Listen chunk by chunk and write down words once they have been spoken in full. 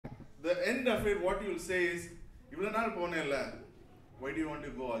the end of it, what you will say is, why do you want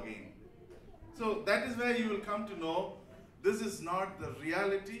to go again? So that is where you will come to know this is not the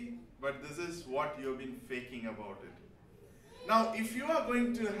reality, but this is what you have been faking about it. Now, if you are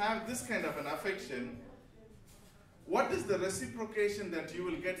going to have this kind of an affection, what is the reciprocation that you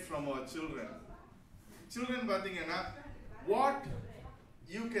will get from our children? Children, what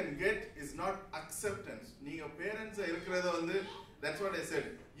you can get is not acceptance. Your parents are, that's what I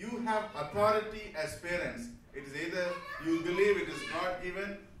said. You have authority as parents. It is either you believe it is God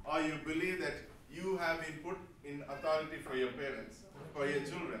given, or you believe that you have been put in authority for your parents, for your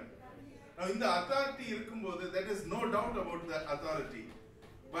children. Now, in the authority, there is no doubt about the authority.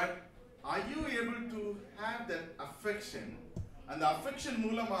 But are you able to have that affection? And the affection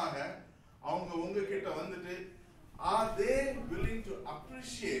மூலமாக அவங்க உங்ககிட்ட வந்துட்டு, are they willing to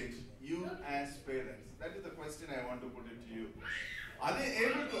appreciate you as parents? That is the question I want to put it to you. Are they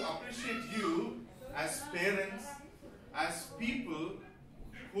able to appreciate you as parents, as people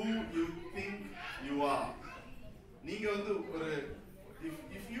who you think you are?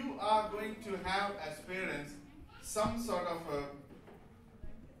 If you are going to have as parents some sort of a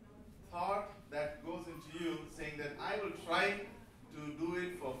thought that goes into you saying that I will try to do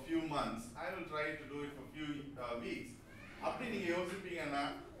it for a few months, I will try to do it for a few weeks.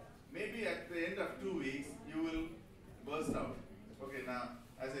 Maybe at the end of 2 weeks you will burst out. Okay, now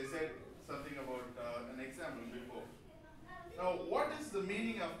as I said something about an example before. Now, what is the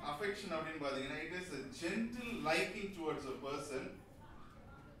meaning of affection? It is a gentle liking towards a person.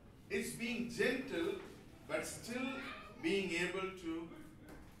 It's being gentle, but still being able to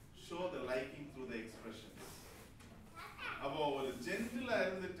show the liking through the expressions.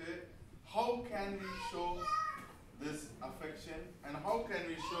 How can we show this affection and how can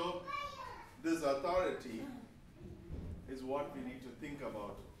we show this authority is what we need to think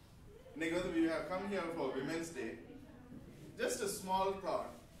about. We have come here for Women's Day. Just a small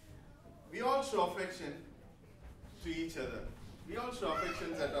thought. We all show affection to each other. We all show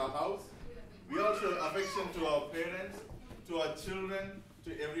affections at our house. We all show affection to our parents, to our children,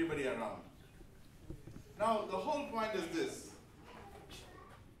 to everybody around. Now, the whole point is this.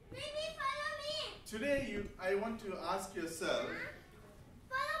 Today, I want to ask yourself,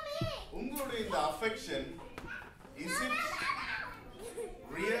 in the affection, is it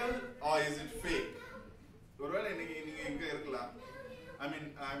real or is it fake? I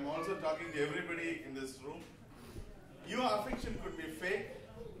mean, I'm also talking to everybody in this room. Your affection could be fake.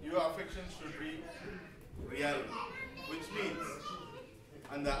 Your affection should be real. Which means,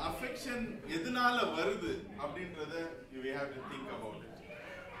 and the affection, edunala varudhu, abdinradha, you have to think about it.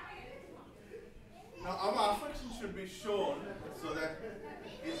 Now, our affection should be shown so that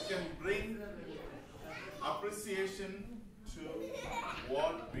it can bring appreciation to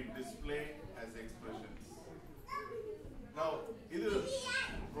what we display as expressions. Now, this is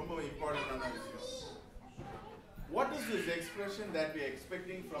very important. What is this expression that we are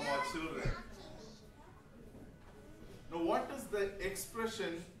expecting from our children? Now, what is the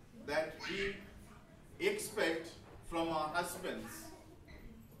expression that we expect from our husbands?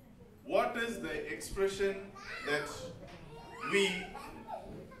 What is the expression that we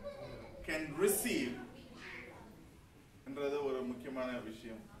can receive? Now,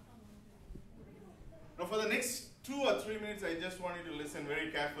 for the next 2 or 3 minutes, I just want you to listen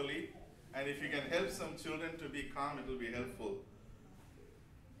very carefully. And if you can help some children to be calm, it will be helpful.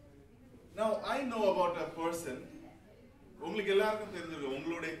 Now, I know about a person.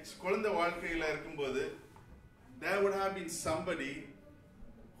 There would have been somebody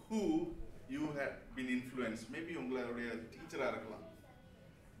who you have been influenced. Maybe a teacher.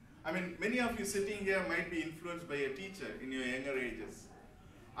 I mean, many of you sitting here might be influenced by a teacher in your younger ages.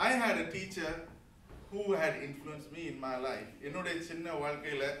 I had a teacher who had influenced me in my life.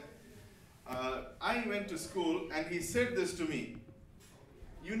 I went to school and he said this to me.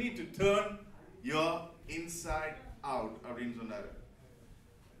 You need to turn your inside out.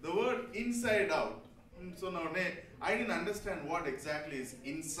 The word inside out. So now I didn't understand what exactly is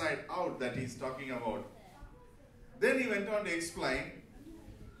inside out that he's talking about. Then he went on to explain.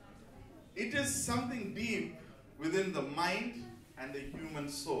 It is something deep within the mind and the human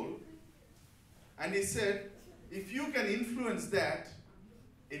soul. And he said, if you can influence that,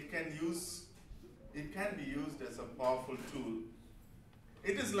 it can be used as a powerful tool.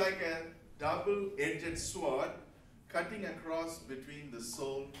 It is like a double-edged sword cutting across between the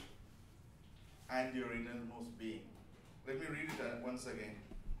soul and your innermost being. Let me read it once again.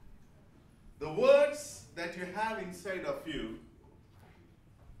 The words that you have inside of you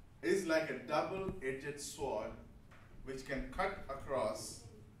is like a double-edged sword which can cut across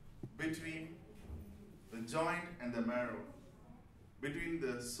joint and the marrow, between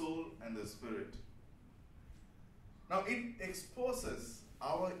the soul and the spirit. Now it exposes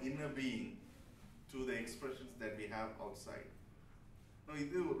our inner being to the expressions that we have outside. Now this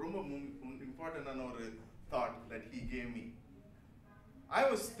is a very important thought that he gave me. I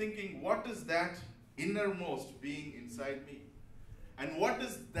was thinking, what is that innermost being inside me? And what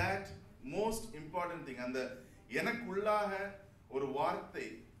is that most important thing? And the எனக்குள்ளாக ஒரு வார்த்தை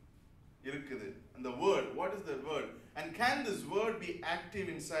இருக்குது. And the word, what is the word? And can this word be active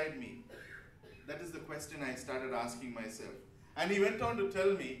inside me? That is the question I started asking myself. And he went on to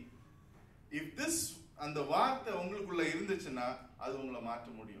tell me, if this and the வார்த்தை உங்களுக்குள்ள இருந்துச்சுன்னா அது உங்களை மாற்ற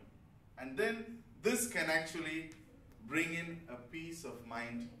முடியும். And then this can actually bring in a peace of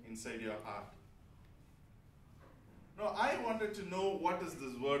mind inside your heart. Now I wanted to know what is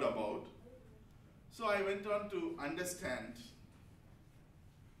this word about. So I went on to understand.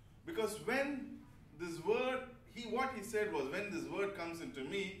 Because when this word, what he said was, when this word comes into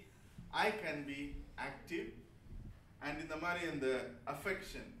me, I can be active. And in the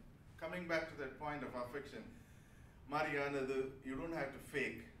affection, coming back to that point of affection, Mariana, you don't have to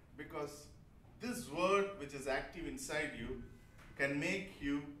fake. Because this word which is active inside you can make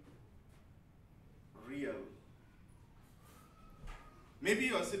you real. Maybe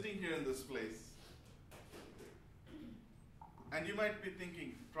you are sitting here in this place and you might be thinking,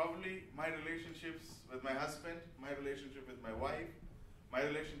 probably my relationships with my husband, my relationship with my wife, my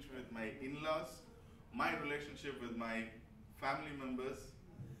relationship with my in-laws, my relationship with my family members,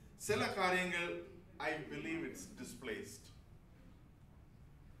 sila karyangal, I believe it's displaced.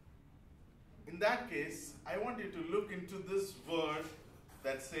 In that case, I want you to look into this word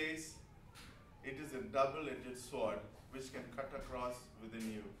that says it is a double-edged sword which can cut across within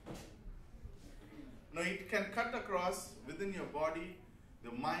you. Now it can cut across within your body,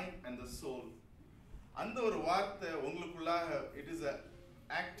 the mind and the soul. And it is an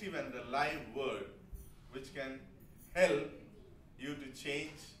active and a live word which can help you to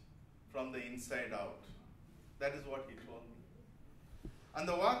change from the inside out. That is what he told me. And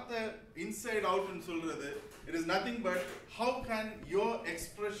the vaartha inside out and solradhu, it is nothing but how can your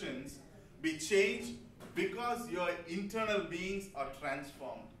expressions be changed because your internal beings are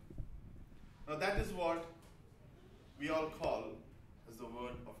transformed. Now that is what we all call as the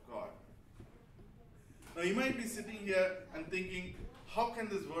word of God. Now you might be sitting here and thinking, how can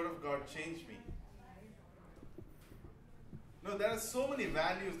this word of God change me? No, there are so many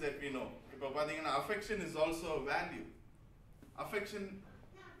values that we know. Affection is also a value. Affection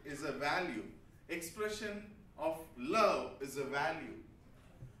is a value. Expression of love is a value.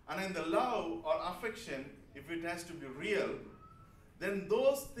 And in the love or affection, if it has to be real, then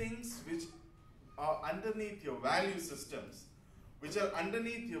those things which are underneath your value systems, which are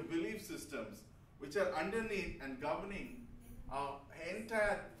underneath your belief systems, which are underneath and governing our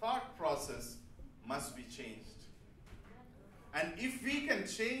entire thought process must be changed. And if we can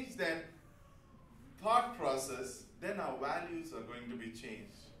change that thought process, then our values are going to be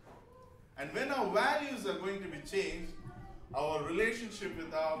changed. And when our values are going to be changed, our relationship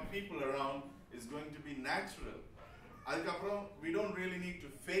with our people around is going to be natural. We don't really need to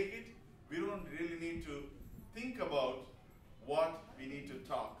fake it. We don't really need to think about what we need to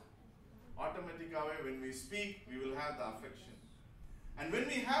talk. Automatically, when we speak, we will have the affection. And when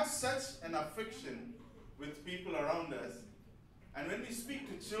we have such an affection with people around us, and when we speak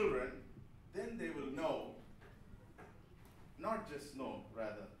to children, then they will know, not just know,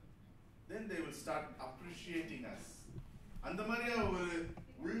 rather, then they will start appreciating us. அந்த மாதிரியா ஒரு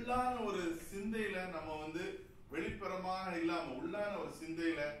உள்ளான ஒரு சிந்தையில நம்ம வந்து வெளிப்புறமாக இல்லாம உள்ளான ஒரு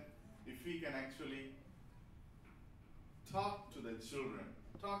சிந்தையில if we can actually talk to the children,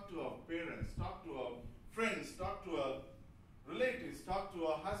 talk to our parents, talk to our friends, talk to our relatives, talk to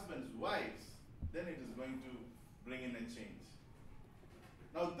our husbands, wives, then it is going to bring in a change.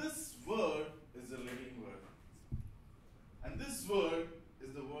 Now this word is a living word. And this word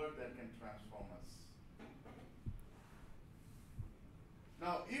is the word that can transform us.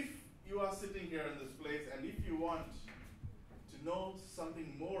 Now if you are sitting here in this place and if you want to know something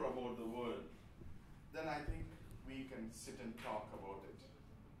more about the word, then I think we can sit and talk about it.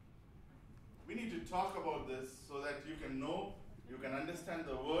 We need to talk about this so that you can know, you can understand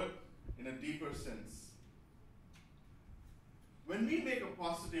the word in a deeper sense. When we make a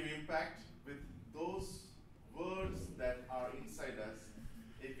positive impact with those words that are inside us,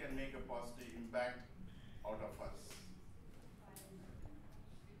 it can make a positive impact out of us.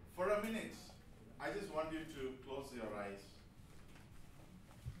 For a minute, I just want you to close your eyes.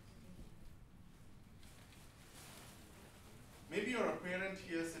 Maybe you're a parent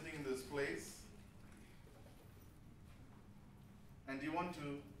here sitting in this place, and you want to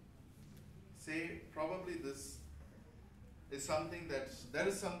say, probably this is something that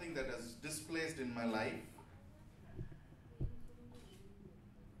is something that has displaced in my life.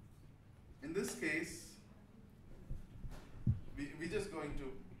 In this case, we're just going to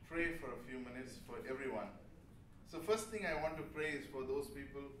pray for a few minutes for everyone. So first thing I want to pray is for those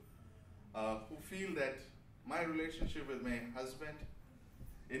people who feel that my relationship with my husband,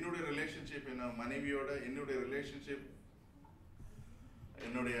 என்னுடைய relationship in மனைவியோட, என்னுடைய relationship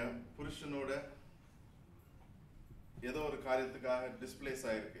என்னுடைய புருஷனோட ஏதோ ஒரு காரியத்துக்காக displace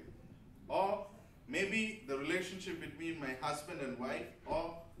ஆயிருக்கு. Or maybe the relationship between my husband and wife or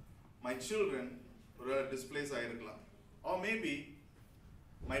my children displace ஆயிருக்கலாம். Or maybe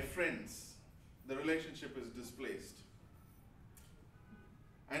my friends, the relationship is displaced.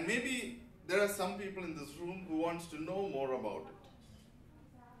 And maybe there are some people in this room who wants to know more about it.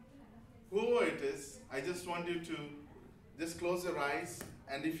 Whoever it is, I just want you to just close your eyes,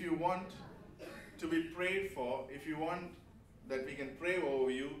 and if you want to be prayed for, if you want that we can pray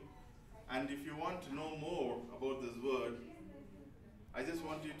over you, and if you want to know more about this word, I just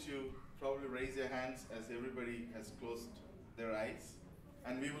want you to probably raise your hands as everybody has closed their eyes,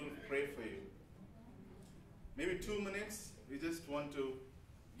 and we will pray for you. Maybe 2 minutes, we just want to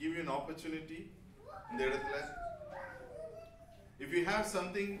give you an opportunity. If you have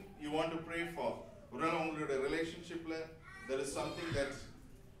something you want to pray for, a relationship, there is something that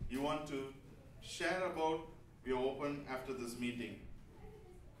you want to share about, we are open after this meeting.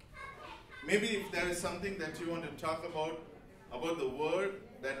 Maybe if there is something that you want to talk about the word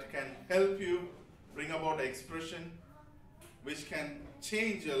that can help you bring about expression which can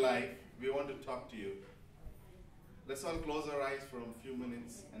change your life, we want to talk to you. Let's all close our eyes for a few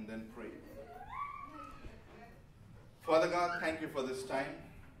minutes and then pray. Father God, thank you for this time.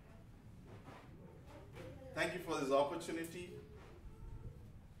 Thank you for this opportunity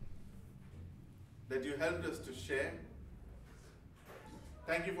that you helped us to share.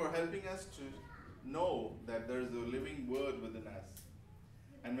 Thank you for helping us to know that there is a living word within us.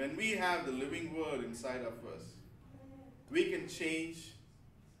 And when we have the living word inside of us, we can change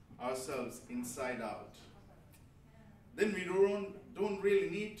ourselves inside out. Then we don't really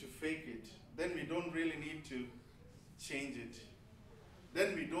need to fake it. Then we don't really need to change it.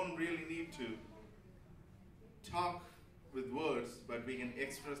 Then we don't really need to talk with words, but we can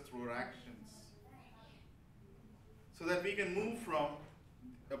express through our actions. So that we can move from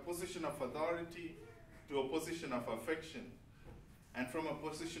a position of authority to a position of affection, and from a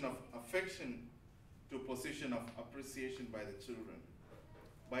position of affection to a position of appreciation by the children,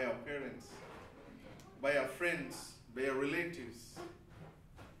 by our parents, by our friends, by our relatives.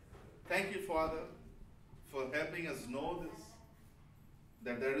 Thank you, Father, for helping us know this,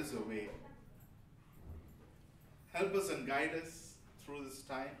 that there is a way. Help us and guide us through this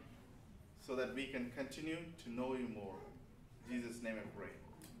time so that we can continue to know you more. In Jesus' name I pray.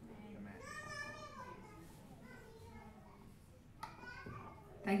 Amen.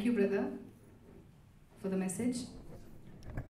 Thank you, brother, for the message.